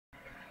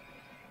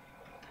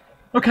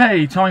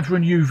Okay, time for a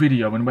new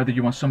video, and whether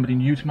you are somebody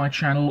new to my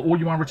channel or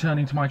you are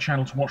returning to my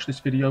channel to watch this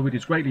video, it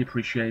is greatly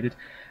appreciated.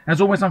 As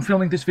always, I'm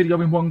filming this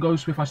video in one go,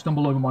 so if I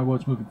stumble over my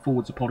words moving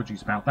forwards,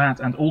 apologies about that.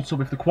 And also,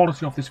 if the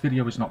quality of this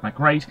video is not that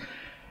great,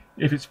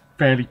 if it's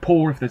fairly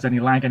poor, if there's any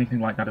lag, anything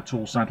like that at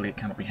all, sadly it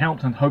cannot be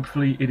helped, and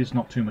hopefully it is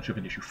not too much of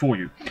an issue for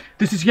you.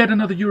 This is yet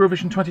another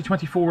Eurovision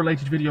 2024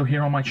 related video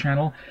here on my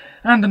channel,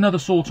 and another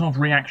sort of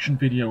reaction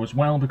video as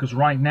well, because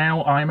right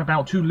now I am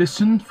about to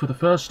listen for the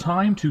first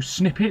time to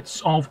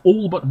snippets of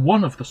all but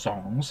one of the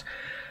songs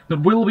that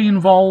will be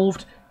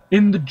involved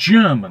in the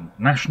German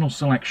national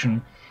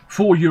selection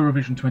for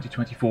Eurovision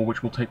 2024,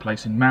 which will take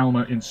place in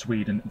Malmö in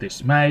Sweden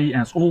this May.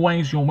 As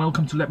always, you're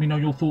welcome to let me know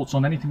your thoughts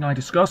on anything I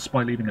discuss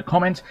by leaving a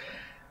comment,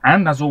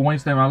 and as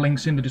always, there are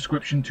links in the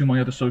description to my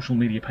other social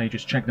media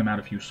pages. Check them out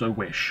if you so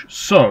wish.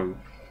 So,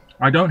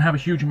 I don't have a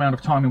huge amount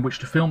of time in which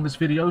to film this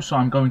video, so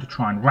I'm going to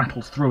try and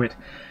rattle through it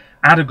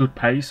at a good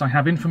pace. I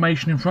have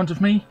information in front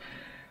of me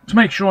to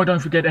make sure I don't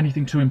forget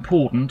anything too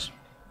important.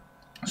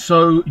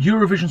 So,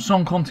 Eurovision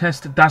Song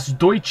Contest Das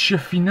Deutsche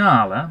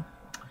Finale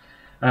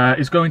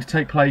is going to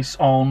take place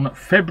on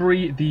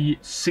February the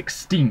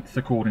 16th,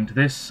 according to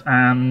this,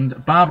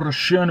 and Barbara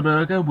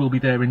Schöneberger will be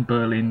there in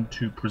Berlin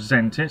to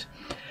present it.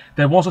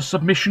 There was a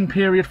submission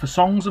period for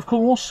songs, of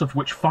course, of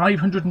which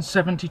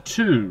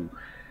 572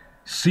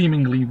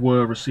 seemingly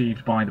were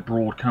received by the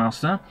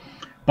broadcaster.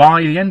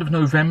 By the end of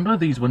November,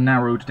 these were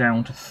narrowed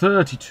down to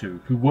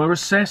 32, who were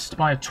assessed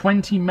by a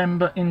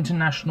 20-member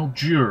international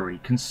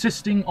jury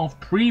consisting of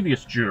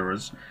previous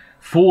jurors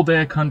for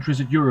their countries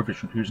at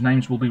Eurovision, whose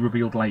names will be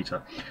revealed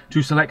later,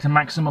 to select a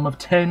maximum of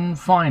 10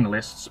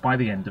 finalists by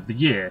the end of the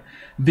year.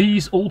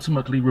 These,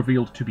 ultimately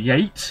revealed to be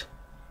 8,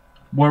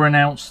 were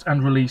announced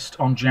and released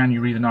on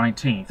January the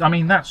 19th. I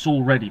mean, that's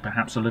already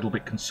perhaps a little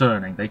bit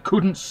concerning. They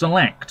couldn't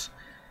select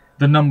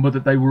the number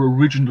that they were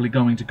originally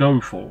going to go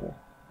for.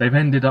 They've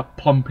ended up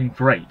plumping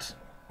for 8.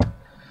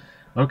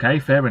 Okay,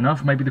 fair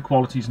enough. Maybe the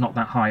quality's not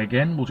that high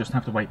again. We'll just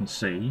have to wait and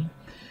see.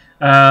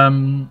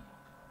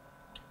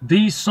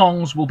 These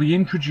songs will be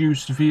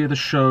introduced via the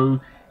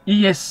show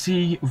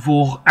ESC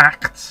voor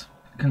 8,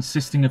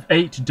 consisting of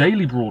 8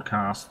 daily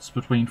broadcasts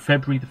between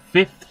February the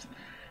 5th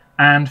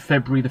and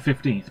February the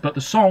 15th. But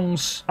the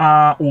songs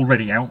are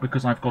already out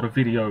because I've got a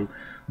video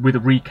with a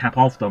recap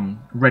of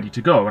them ready to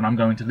go, and I'm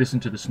going to listen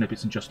to the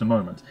snippets in just a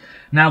moment.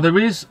 Now, there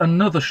is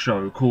another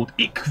show called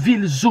Ich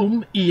will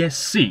zum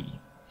ESC,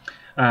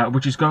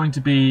 which is going to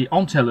be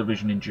on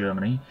television in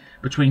Germany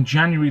between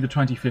January the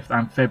 25th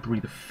and February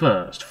the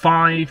 1st.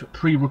 5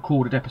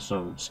 pre-recorded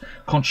episodes.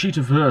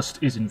 Conchita Wurst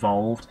is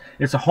involved.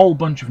 It's a whole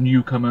bunch of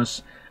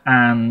newcomers,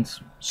 and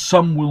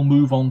some will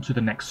move on to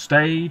the next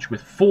stage,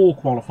 with 4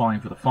 qualifying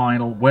for the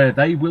final, where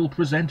they will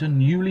present a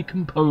newly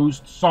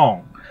composed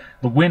song.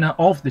 The winner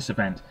of this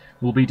event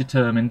will be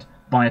determined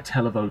by a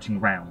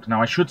televoting round. Now,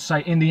 I should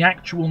say, in the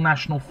actual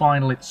national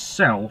final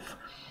itself,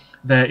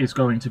 there is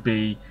going to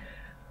be,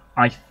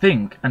 I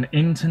think, an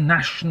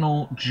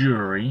international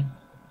jury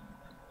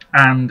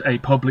and a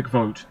public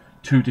vote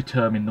to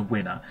determine the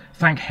winner.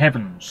 Thank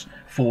heavens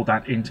for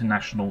that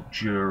international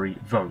jury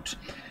vote.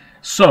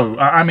 So,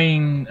 I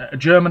mean,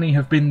 Germany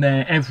have been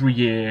there every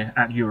year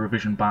at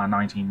Eurovision bar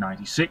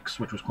 1996,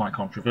 which was quite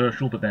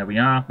controversial, but there we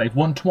are. They've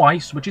won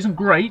twice, which isn't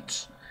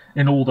great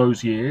in all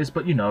those years,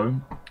 but you know,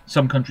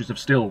 some countries have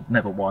still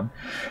never won.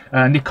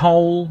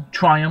 Nicole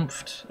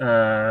triumphed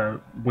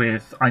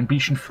with Ein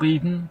bisschen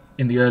Frieden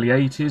in the early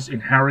 80s in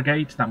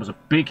Harrogate. That was a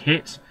big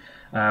hit.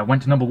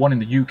 Went to #1 in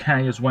the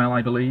UK as well,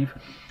 I believe.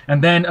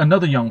 And then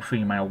another young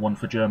female won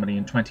for Germany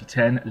in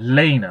 2010,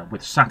 Lena,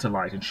 with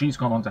Satellite, and she's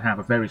gone on to have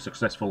a very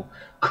successful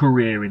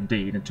career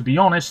indeed. And to be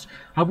honest,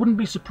 I wouldn't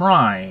be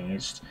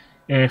surprised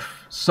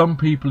if some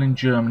people in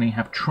Germany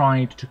have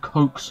tried to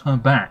coax her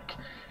back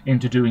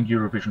into doing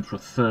Eurovision for a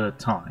 3rd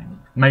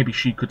time. Maybe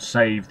she could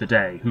save the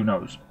day, who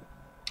knows.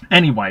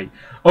 Anyway,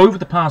 over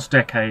the past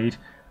decade,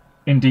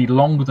 indeed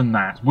longer than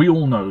that, we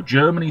all know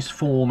Germany's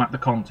form at the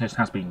contest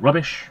has been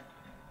rubbish.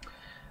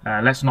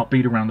 Let's not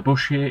beat around the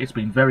bush here. It's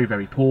been very,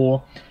 very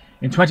poor.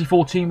 In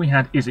 2014 we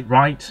had Is It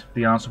Right?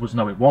 The answer was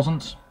no, it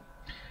wasn't.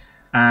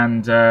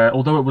 And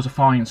although it was a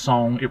fine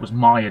song, it was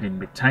mired in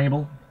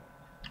mid-table.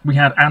 We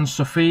had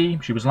Anne-Sophie.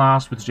 She was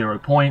last with 0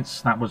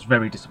 points. That was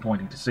very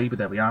disappointing to see, but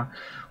there we are.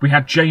 We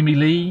had Jamie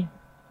Lee.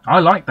 I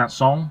liked that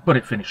song, but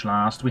it finished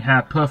last. We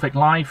had Perfect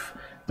Life,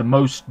 the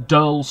most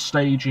dull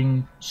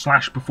staging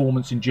 /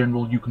 performance in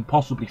general you can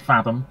possibly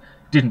fathom.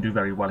 Didn't do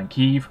very well in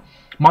Kyiv.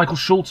 Michael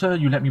Schulte,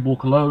 You Let Me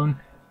Walk Alone.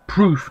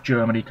 Proof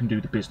Germany can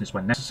do the business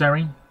when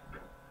necessary.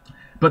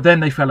 But then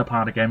they fell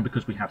apart again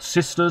because we had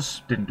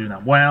Sisters, didn't do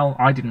that well.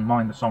 I didn't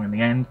mind the song in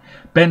the end.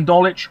 Ben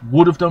Dolic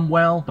would have done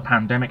well. The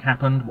pandemic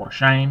happened, what a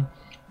shame.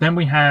 Then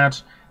we had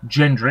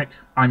Jendrik,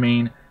 I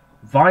mean,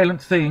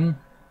 Violent Thing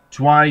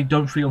to I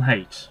Don't Feel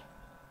Hate.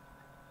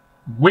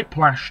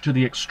 Whiplash to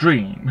the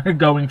extreme,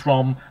 going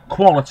from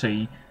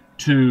quality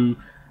to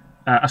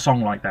a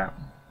song like that.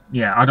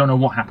 Yeah, I don't know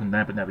what happened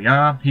there, but there we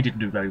are. He didn't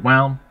do very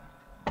well.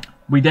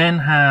 We then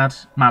had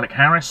Malik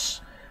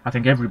Harris. I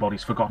think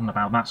everybody's forgotten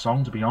about that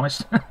song, to be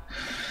honest.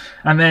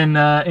 And then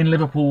in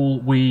Liverpool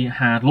we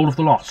had Lord of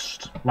the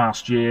Lost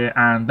last year,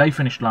 and they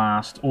finished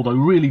last, although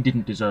really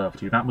didn't deserve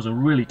to. That was a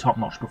really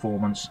top-notch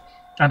performance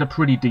and a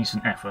pretty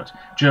decent effort.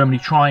 Germany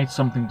tried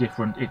something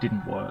different, it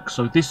didn't work.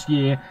 So this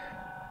year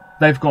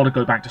they've got to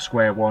go back to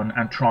square one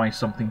and try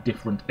something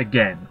different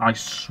again. I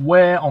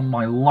swear on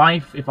my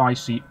life, if I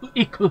see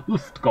Ike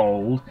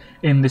Gold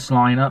in this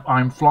lineup,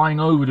 I'm flying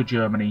over to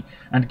Germany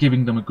and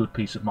giving them a good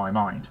piece of my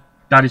mind.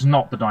 That is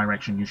not the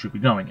direction you should be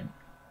going in.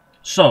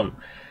 So,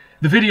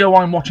 the video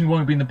I'm watching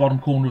won't be in the bottom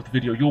corner of the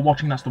video you're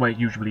watching, that's the way it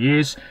usually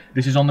is.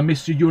 This is on the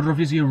Mr.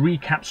 Eurovision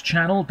Recaps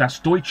channel. That's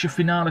Deutsche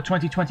Finale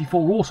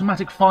 2024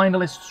 Automatic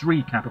Finalists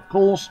Recap. Of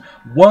course,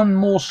 one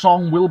more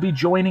song will be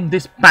joining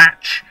this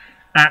batch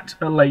at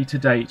a later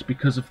date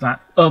because of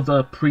that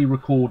other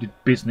pre-recorded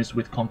business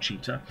with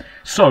Conchita.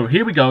 So,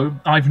 here we go.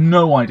 I've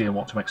no idea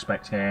what to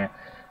expect here.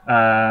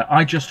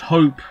 I just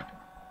hope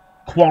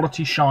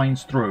quality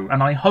shines through,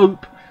 and I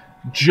hope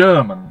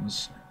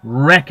Germans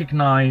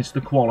recognise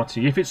the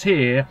quality, if it's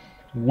here,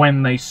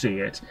 when they see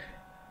it.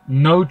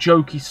 No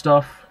jokey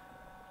stuff,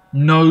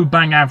 no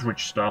bang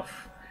average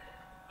stuff.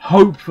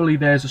 Hopefully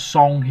there's a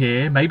song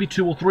here, maybe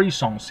 2 or 3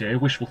 songs here,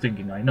 wishful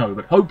thinking I know,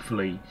 but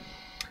hopefully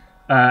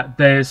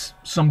there's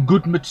some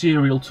good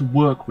material to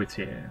work with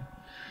here.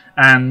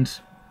 And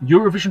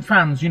Eurovision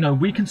fans, you know,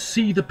 we can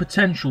see the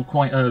potential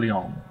quite early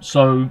on,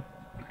 so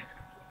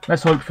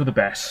let's hope for the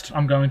best.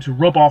 I'm going to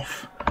rub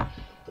off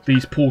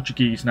these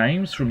Portuguese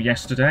names from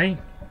yesterday.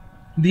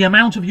 The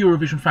amount of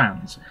Eurovision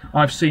fans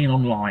I've seen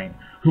online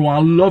who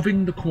are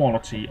loving the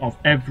quality of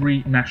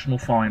every national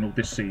final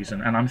this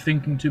season, and I'm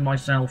thinking to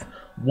myself,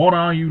 what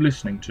are you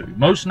listening to?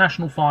 Most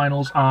national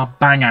finals are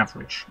bang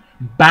average.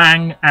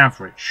 Bang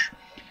average.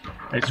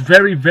 It's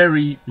very,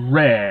 very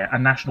rare a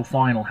national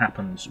final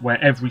happens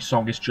where every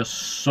song is just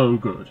so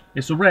good.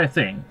 It's a rare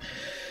thing.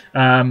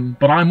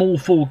 But I'm all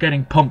for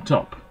getting pumped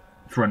up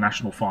for a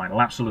national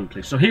final,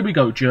 absolutely. So here we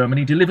go,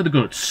 Germany, deliver the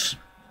goods.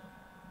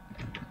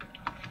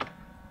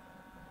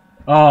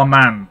 Oh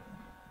man,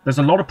 there's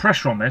a lot of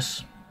pressure on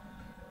this.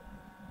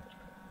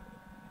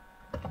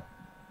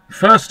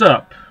 First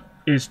up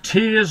is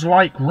Tears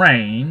Like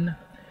Rain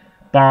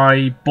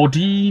by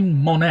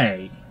Bodine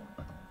Monet.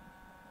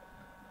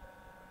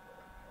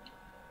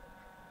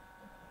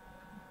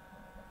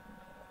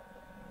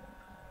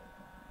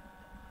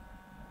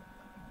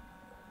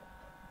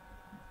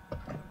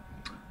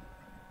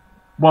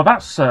 Well,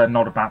 that's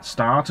not a bad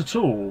start at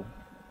all.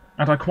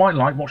 And I quite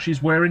like what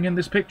she's wearing in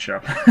this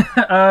picture.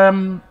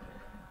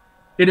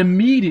 It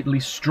immediately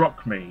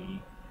struck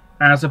me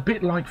as a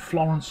bit like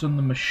Florence and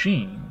the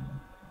Machine.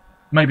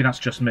 Maybe that's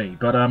just me,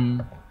 but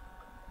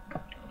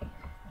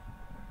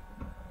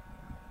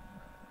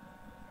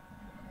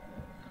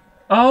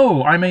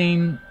oh, I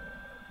mean,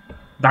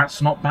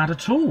 that's not bad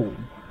at all.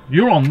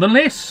 You're on the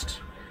list.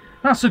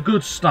 That's a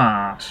good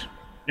start.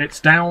 It's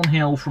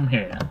downhill from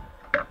here.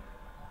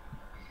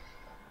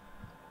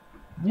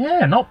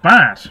 Yeah, not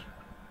bad.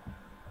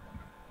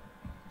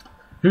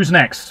 Who's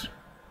next?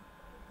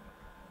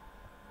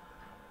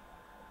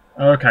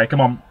 Okay, come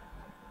on.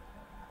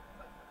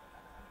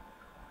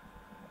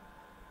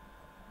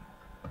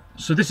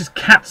 So this is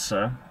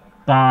Katze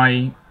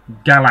by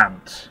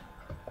Galant.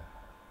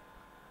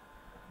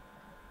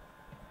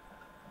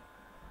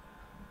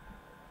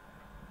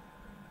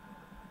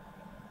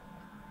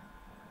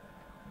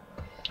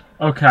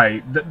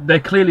 Okay, they're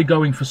clearly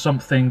going for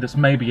something that's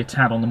maybe a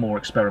tad on the more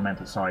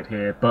experimental side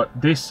here, but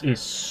this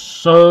is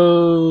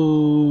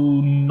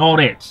so not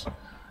it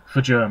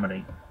for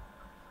Germany.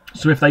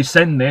 So if they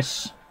send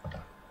this,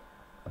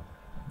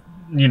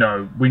 you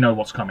know, we know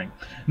what's coming.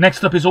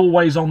 Next up is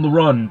Always on the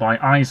Run by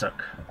Isaac.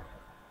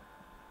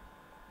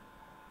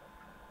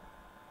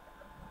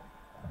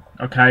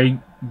 Okay,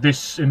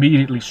 this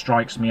immediately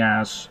strikes me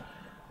as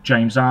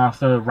James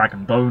Arthur, Rag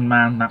and Bone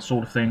Man, that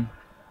sort of thing.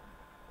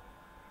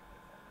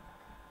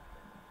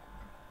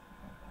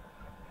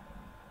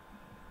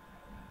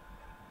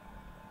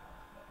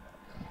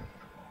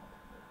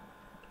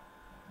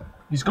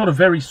 He's got a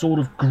very sort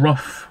of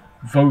gruff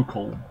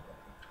vocal.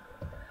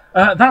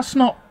 That's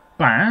not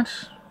bad.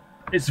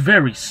 It's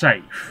very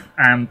safe,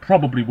 and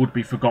probably would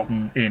be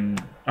forgotten in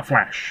a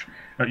flash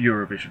at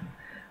Eurovision.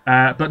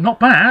 But not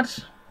bad.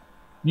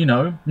 You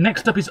know.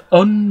 Next up is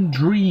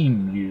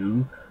Undream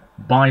You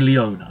by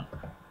Leona.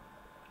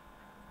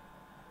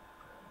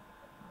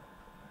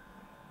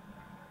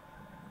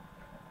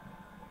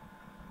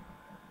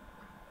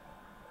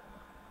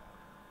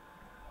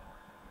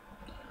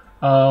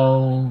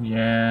 Oh,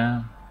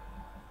 yeah.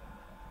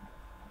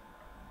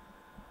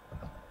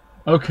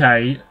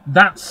 Okay,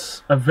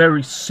 that's a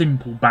very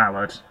simple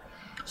ballad.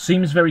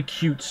 Seems very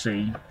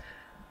cutesy.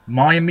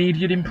 My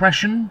immediate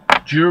impression,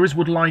 juries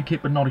would like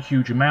it, but not a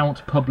huge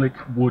amount. Public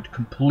would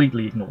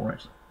completely ignore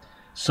it.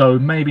 So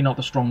maybe not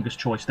the strongest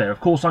choice there.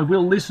 Of course, I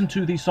will listen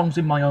to these songs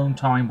in my own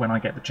time when I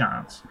get the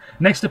chance.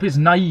 Next up is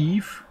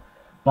Naive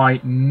by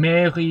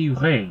Mary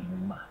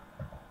Reim.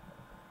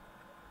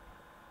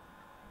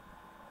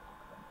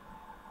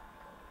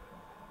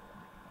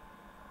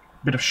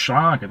 Bit of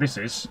Schlager, this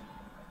is.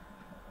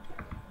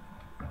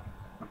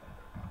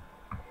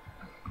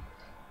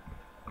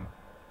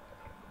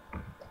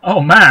 Oh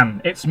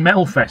man, it's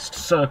Melfest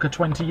circa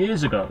 20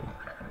 years ago.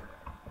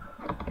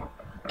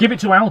 Give it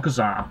to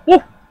Alcazar.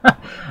 Woo!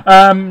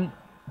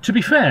 To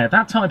be fair,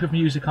 that type of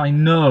music I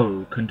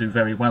know can do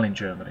very well in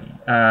Germany.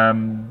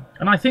 And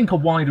I think a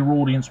wider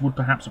audience would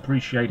perhaps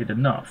appreciate it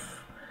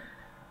enough.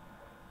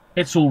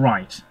 It's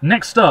alright.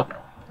 Next up.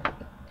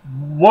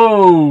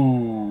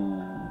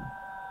 Whoa!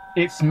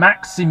 It's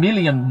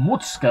Maximilian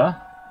Mutzke.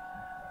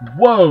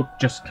 Whoa!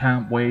 Just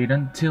can't wait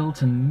until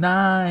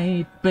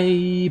tonight,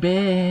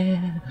 baby.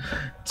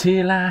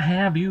 Till I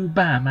have you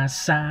by my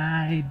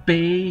side,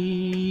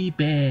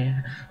 baby.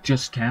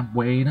 Just can't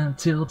wait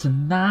until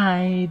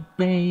tonight,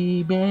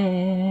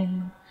 baby.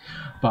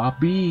 For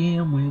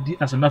being with you.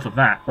 That's enough of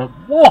that. But,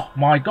 whoa,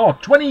 my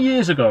God, 20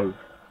 years ago.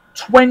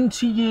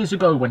 20 years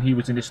ago when he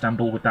was in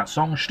Istanbul with that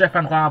song.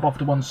 Stefan Raab off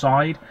to one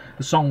side.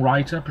 The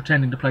songwriter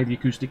pretending to play the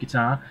acoustic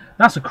guitar.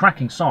 That's a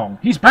cracking song.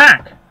 He's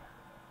back!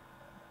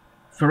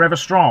 Forever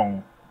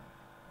Strong.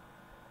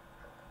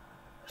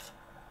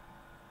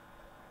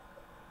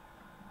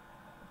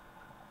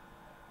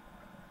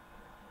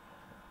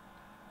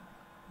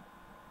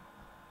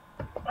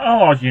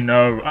 Oh, you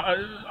know,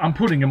 I'm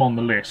putting him on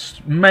the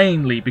list,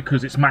 mainly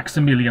because it's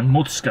Maximilian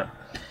Mutzke.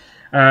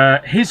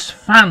 His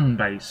fan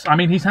base, I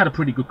mean, he's had a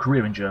pretty good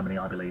career in Germany,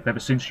 I believe, ever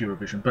since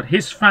Eurovision, but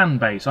his fan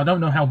base, I don't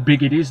know how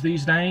big it is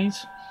these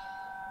days,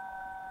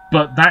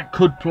 but that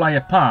could play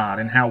a part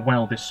in how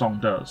well this song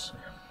does.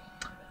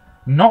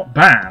 Not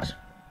bad.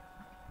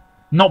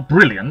 Not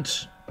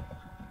brilliant,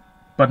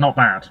 but not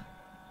bad.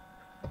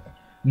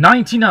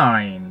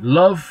 99,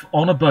 Love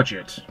on a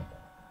Budget.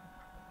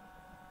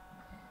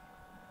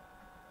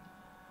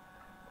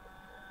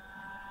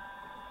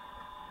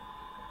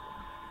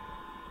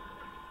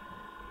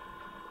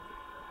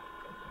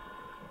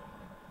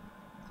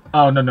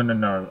 Oh,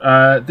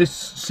 no. This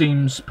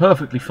seems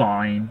perfectly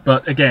fine,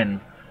 but again,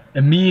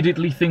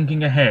 immediately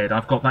thinking ahead,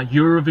 I've got that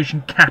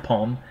Eurovision cap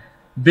on.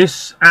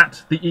 This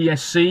at the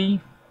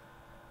ESC,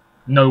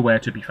 nowhere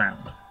to be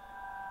found.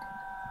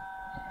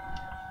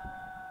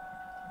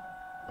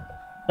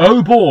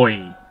 Oh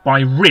Boy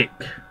by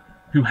Rick,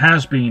 who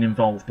has been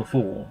involved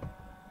before.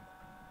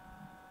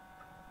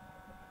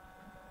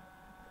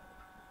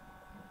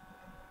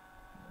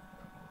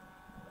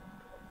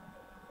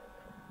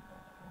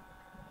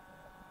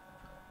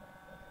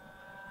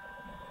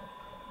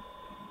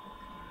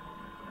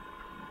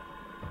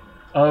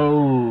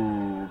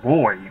 Oh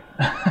boy.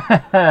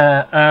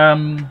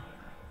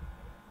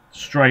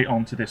 Straight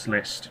onto this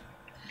list.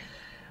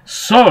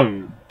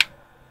 So,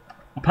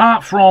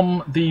 apart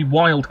from the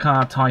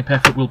wildcard type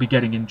effort we'll be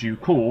getting in due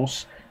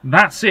course,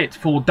 that's it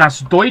for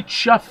Das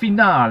Deutsche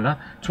Finale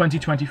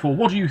 2024.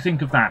 What do you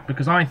think of that?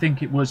 Because I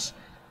think it was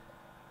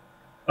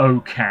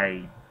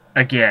okay.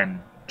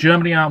 Again,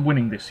 Germany aren't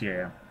winning this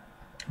year.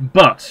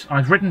 But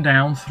I've written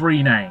down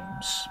 3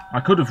 names. I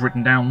could have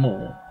written down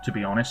more, to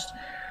be honest.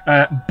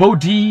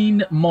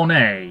 Bodine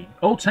Monet.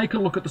 Oh, take a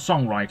look at the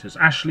songwriters.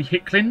 Ashley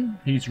Hicklin.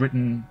 He's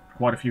written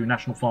quite a few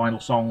National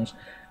Final songs,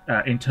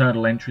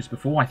 internal entries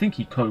before. I think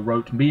he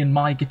co-wrote Me and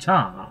My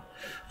Guitar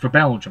for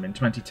Belgium in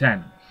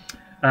 2010.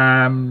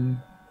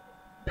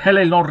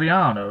 Pelle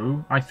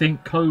Laureano, I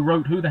think,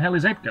 co-wrote Who the Hell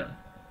is Edgar?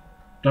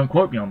 Don't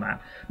quote me on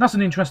that. That's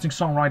an interesting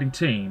songwriting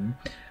team.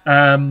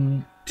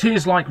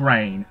 Tears Like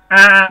Rain.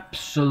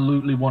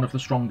 Absolutely one of the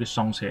strongest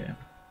songs here.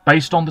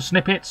 Based on the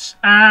snippets,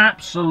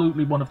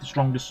 absolutely one of the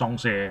strongest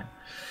songs here.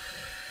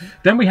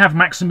 Then we have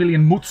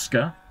Maximilian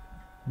Mutzke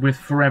with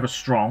Forever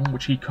Strong,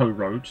 which he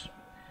co-wrote.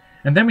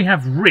 And then we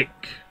have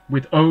Rick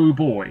with Oh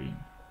Boy,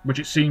 which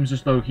it seems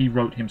as though he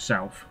wrote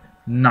himself.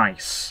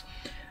 Nice.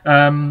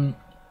 Love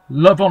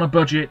on a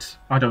Budget,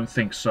 I don't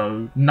think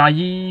so.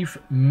 Naive,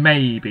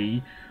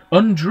 maybe.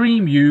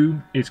 Undream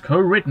You is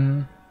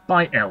co-written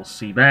by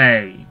Elsie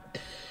Bay,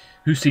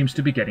 who seems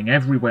to be getting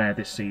everywhere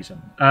this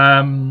season.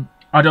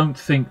 I don't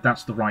think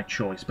that's the right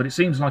choice, but it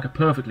seems like a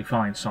perfectly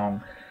fine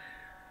song.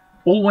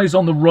 Always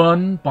on the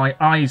Run by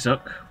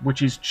Isaac,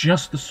 which is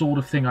just the sort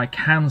of thing I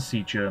can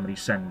see Germany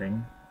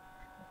sending.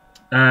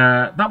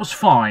 That was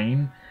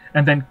fine.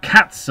 And then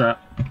Katze.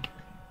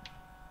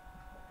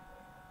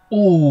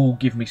 Oh,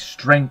 give me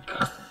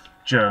strength,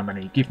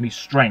 Germany. Give me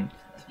strength.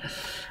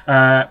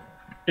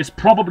 It's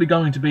probably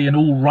going to be an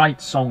alright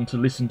song to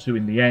listen to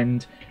in the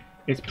end.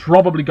 It's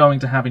probably going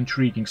to have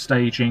intriguing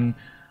staging.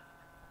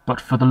 But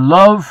for the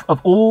love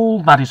of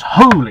all that is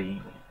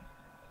holy,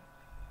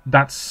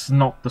 that's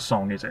not the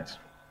song, is it?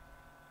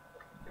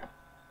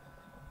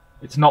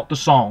 It's not the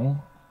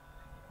song.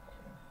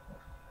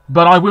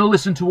 But I will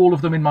listen to all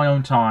of them in my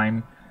own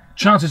time.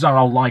 Chances are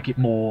I'll like it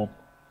more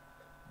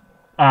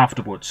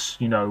afterwards,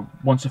 you know,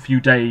 once a few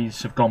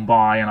days have gone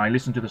by and I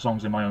listen to the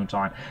songs in my own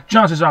time.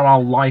 Chances are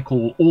I'll like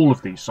all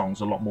of these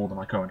songs a lot more than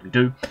I currently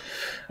do.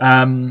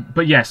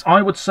 But yes,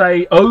 I would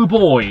say Oh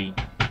Boy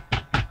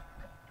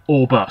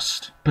or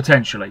bust,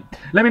 potentially.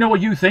 Let me know what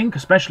you think,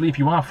 especially if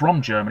you are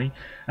from Germany,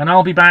 and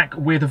I'll be back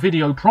with a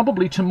video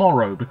probably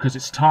tomorrow because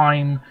it's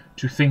time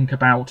to think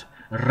about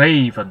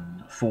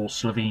Raven for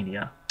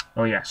Slovenia.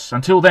 Oh yes,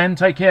 until then,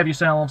 take care of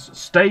yourselves,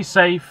 stay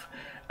safe,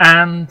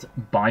 and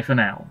bye for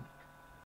now.